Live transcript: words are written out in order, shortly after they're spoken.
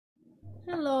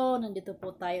Hello, nandito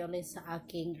po tayo ulit sa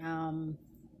aking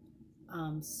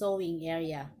sewing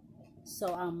area. So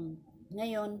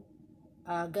ngayon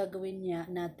gagawin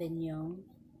natin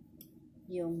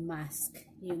yung mask,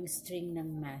 yung string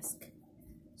ng mask.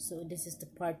 So this is the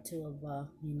part 2 of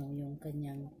yung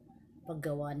kanyang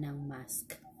paggawa ng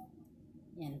mask.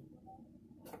 Yan.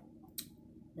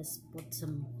 Let's put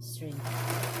some string.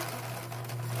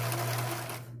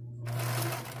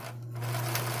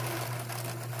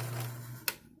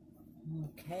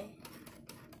 Okay.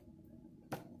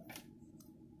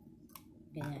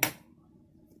 Ganyan.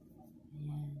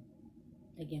 Ayan.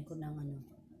 Lagyan ko ng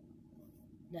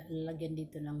lalagyan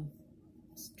dito ng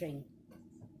string.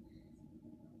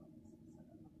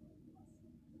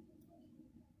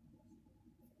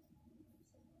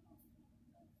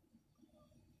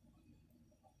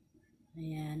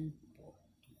 Ayan po.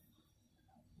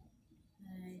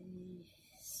 Ay,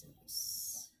 sus.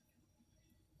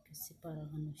 Kasi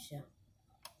parang siya.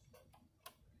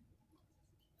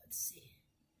 Let's see.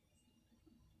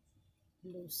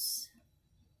 Loose.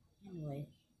 Anyway,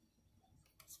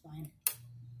 it's fine.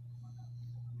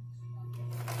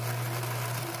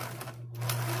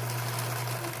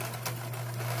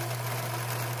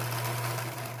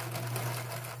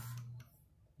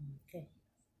 Okay.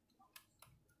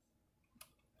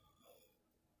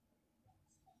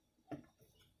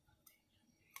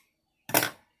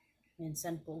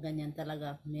 Minsan po ganyan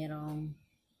talaga. Merong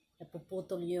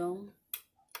napuputol yung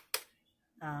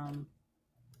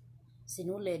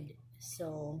sinulid.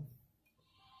 So,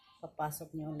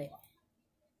 papasok niyo ulit.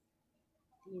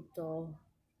 Dito.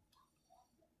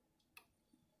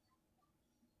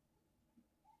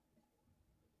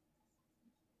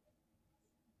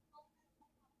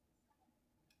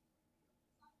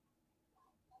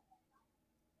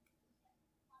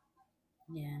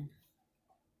 Yan.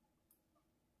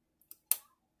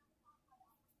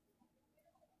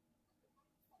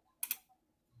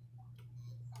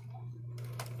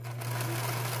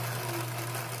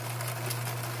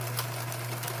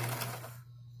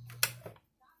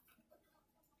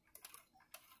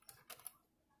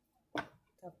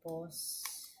 Tapos,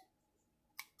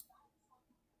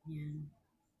 yan.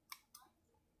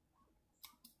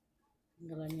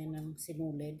 Tanggalan niya ng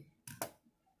sinulid.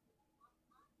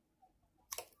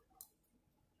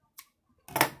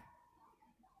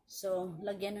 So,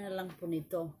 lagyan na lang po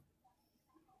nito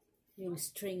yung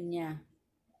string niya.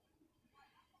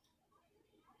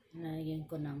 Lagyan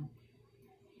ko ng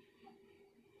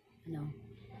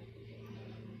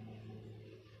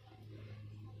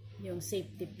yung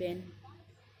safety pin.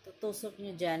 Tutusok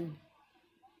nyo dyan.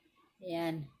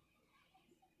 Ayan.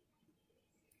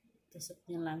 Tusok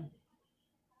nyo lang.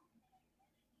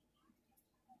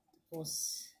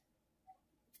 Tapos,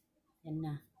 yan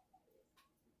na.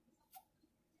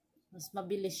 Mas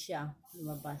mabilis siya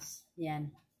lumabas.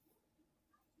 Yan.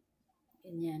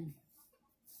 Ganyan.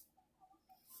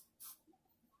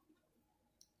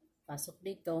 Pasok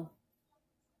dito.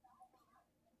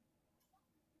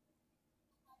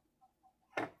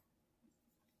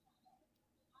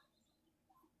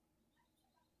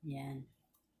 Yan.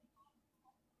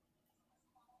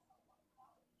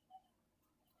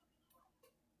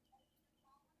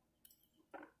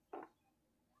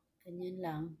 Ganyan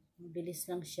lang. Mabilis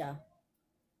lang siya.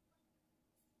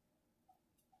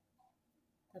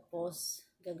 Tapos,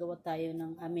 gagawa tayo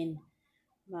ng,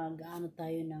 mag-ano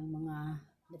tayo ng mga,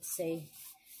 let's say,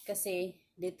 kasi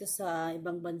dito sa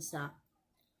ibang bansa,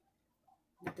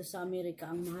 dito sa Amerika,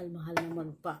 ang mahal-mahal na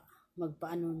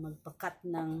magpa-cut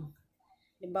ng,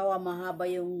 halimbawa mahaba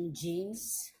yung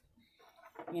jeans,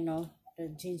 the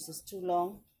jeans is too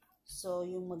long, so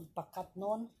yung magpa-cut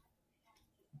nun,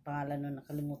 pangalan nun,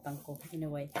 nakalimutan ko,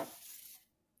 anyway,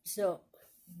 so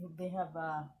they have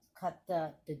cut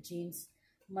the jeans,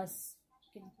 can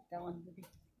you put that one, baby?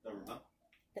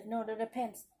 No, the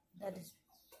pants, that is,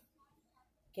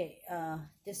 okay,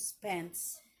 this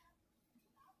pants,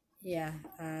 yeah,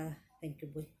 thank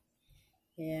you, boy,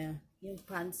 yeah, yung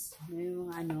pants, yung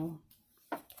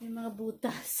may mga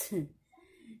butas.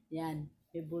 Yan,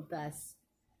 may butas.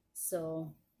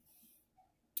 So,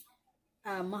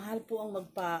 mahal po ang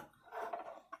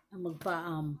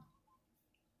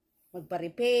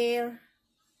magpa-repair,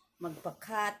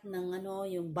 magpa-cut ng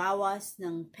yung bawas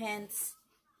ng pants.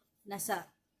 Nasa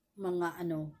mga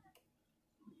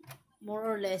more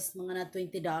or less, mga na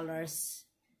 $20.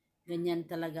 Ganyan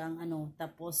talaga ang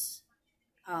tapos,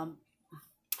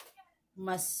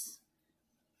 mas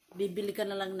bibili ka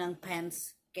na lang ng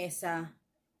pants kesa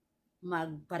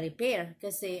magpa-repair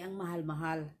kasi ang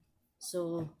mahal-mahal.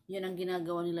 So, yun ang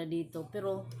ginagawa nila dito.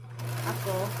 Pero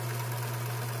ako,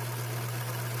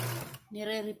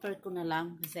 nire-repair ko na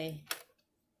lang kasi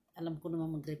alam ko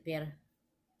naman mag-repair.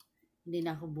 Hindi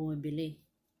na ako bumibili.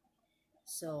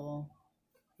 So,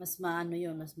 mas maano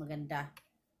yun, mas maganda.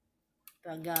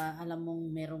 Pag alam mong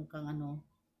meron kang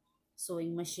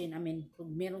sewing machine, pag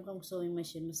meron kang sewing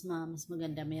machine, mas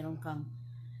maganda. Meron kang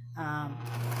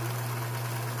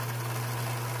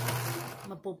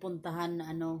mapupuntahan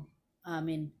na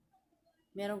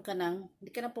meron ka nang,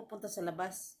 hindi ka na pupunta sa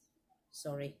labas.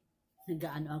 Sorry,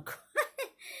 nagaano ako.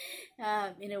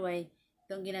 Anyway,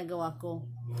 itong ginagawa ko.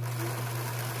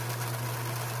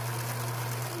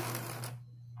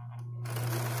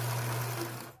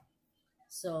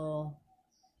 So,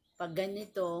 pag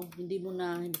ganito, hindi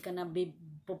ka na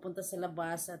pupunta sa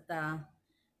labas at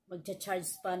magcha-charge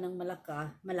pa ng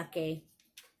malaki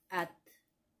at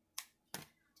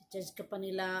charge ka pa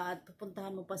nila at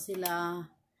pupuntahan mo pa sila.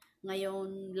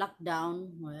 Ngayon,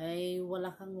 lockdown, ay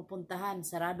wala kang mapuntahan.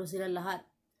 Sarado sila lahat.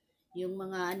 Yung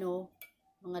mga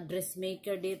mga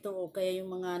dressmaker dito o kaya yung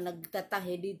mga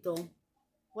nagtatahe dito,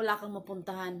 wala kang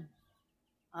mapuntahan.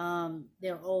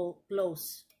 They're all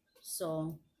closed.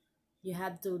 So, you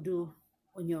have to do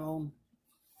on your own.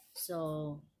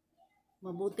 So,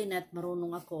 mabuti na at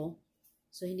marunong ako.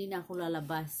 So, hindi na ako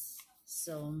lalabas.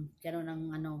 So, karon ang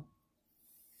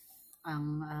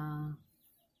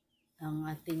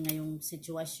ating ngayong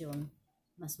sitwasyon,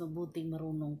 mas mabuting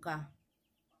marunong ka.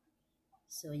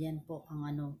 So, yan po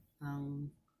ang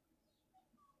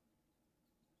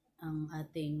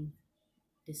ating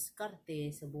diskarte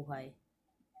sa buhay.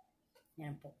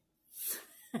 Yan po.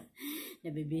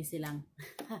 Nabibisi lang.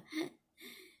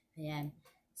 Ayan.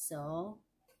 So,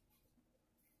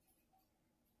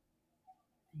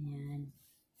 ayan.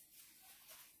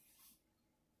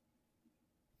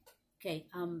 Okay,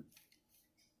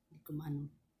 hindi ko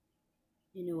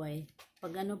anyway,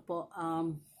 pag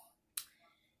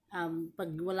pag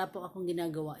wala po akong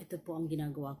ginagawa, ito po ang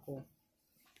ginagawa ko.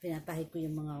 Pinatahi ko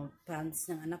yung mga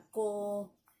pants ng anak ko,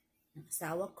 ng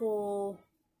asawa ko,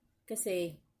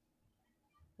 kasi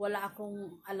wala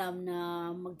akong alam na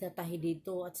magtatahi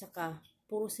dito at saka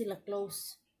puro sila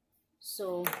close.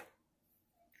 So,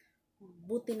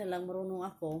 buti na lang marunong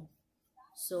ako.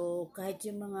 So, kahit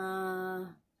yung mga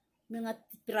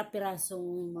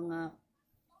pira-pirasong mga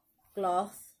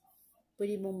cloth,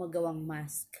 pwede mong magawang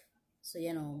mask. So,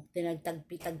 yan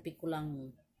tinagtagpi-tagpi ko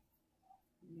lang.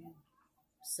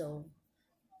 So,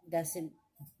 doesn't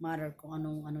matter kung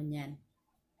anong niyan.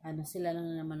 Sila lang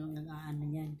naman ang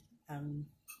niyan, ang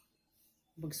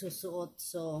magsusuot.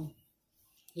 So,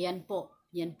 yan po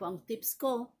ang tips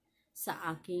ko sa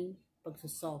aking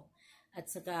pagsusew. At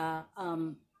saka,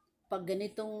 pag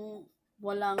ganitong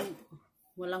walang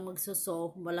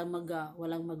magsusew, walang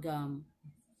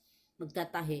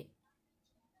magtatahi,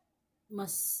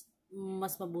 mas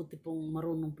mabuti pong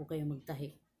marunong po kayo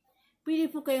magtahi. Pwede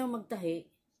po kayong magtahi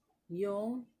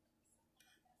yung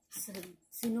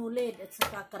sinulid at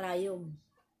saka karayom.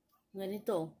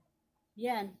 Ganito.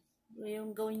 Yan.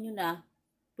 Yung gawin nyo na,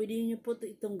 pwede nyo po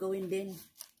itong gawin din.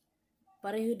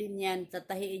 Pareho din yan.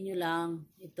 Tatahiin nyo lang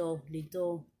ito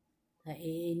dito.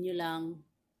 Tahiin nyo lang.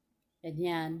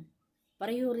 Ganyan.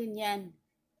 Pareho rin yan.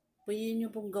 Pwede nyo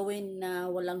pong gawin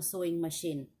na walang sewing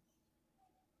machine.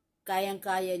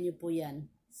 Kayang-kaya nyo po yan.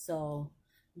 So,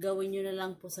 gawin nyo na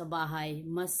lang po sa bahay.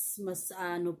 Mas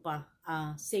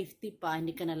safety pa,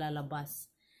 hindi ka nalalabas.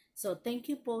 So, thank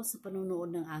you po sa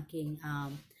panunood ng aking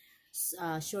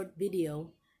short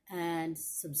video, and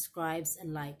subscribes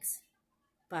and likes.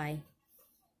 Bye.